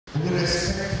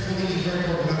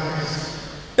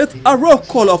It's a roll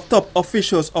call of top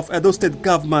officials of Edo State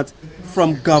government,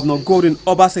 from Governor Gordon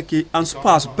Obaseki and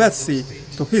spouse Betsy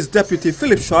to his deputy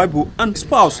Philip Shoibu and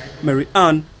spouse Mary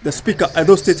Ann, the Speaker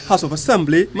Edo State House of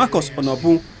Assembly Marcus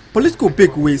Onobu, political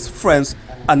bigwigs, friends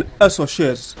and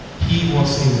associates. He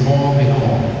was involved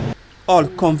in all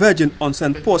converging on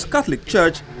St. Paul's Catholic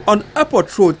Church on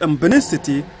Airport Road in Benin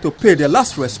City to pay their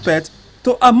last respect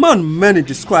to a man many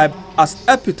describe as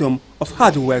epitome of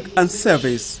hard work and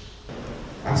service.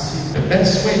 As the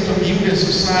best way to build a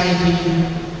society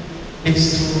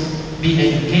is to be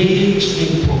engaged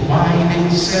in providing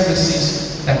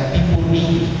services that people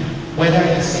need, whether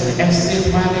it's in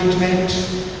estate management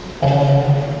or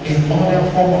in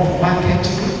other form of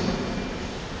marketing.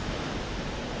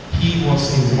 He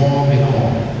was involved in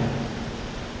all.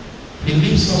 He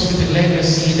leaves us with a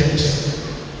legacy that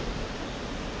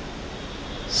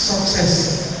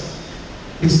success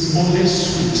is only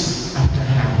sweet after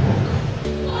hard work.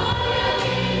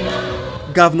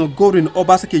 Governor Gordon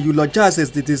Obaseki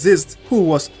eulogizes the deceased, who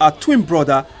was a twin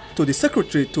brother to the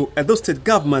secretary to Edo State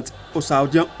government,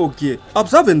 Osaguona Ogie,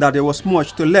 observing that there was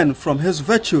much to learn from his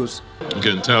virtues. You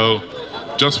can tell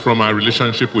just from our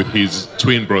relationship with his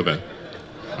twin brother.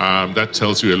 That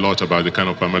tells you a lot about the kind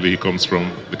of family he comes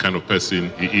from, the kind of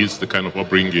person he is, the kind of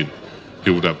upbringing he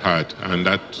would have had. And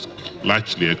that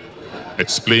largely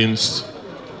explains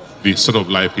the sort of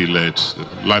life he led,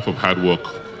 a life of hard work,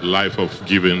 a life of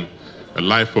giving, a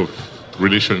life of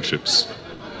relationships.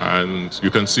 And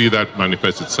you can see that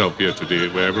manifest itself here today,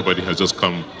 where everybody has just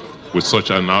come with such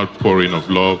an outpouring of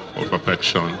love, of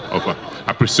affection, of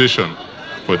appreciation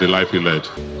for the life he led.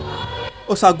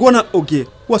 Osaguona Ogie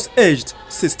was aged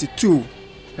 62.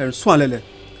 Swanlele,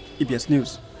 EBS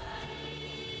News.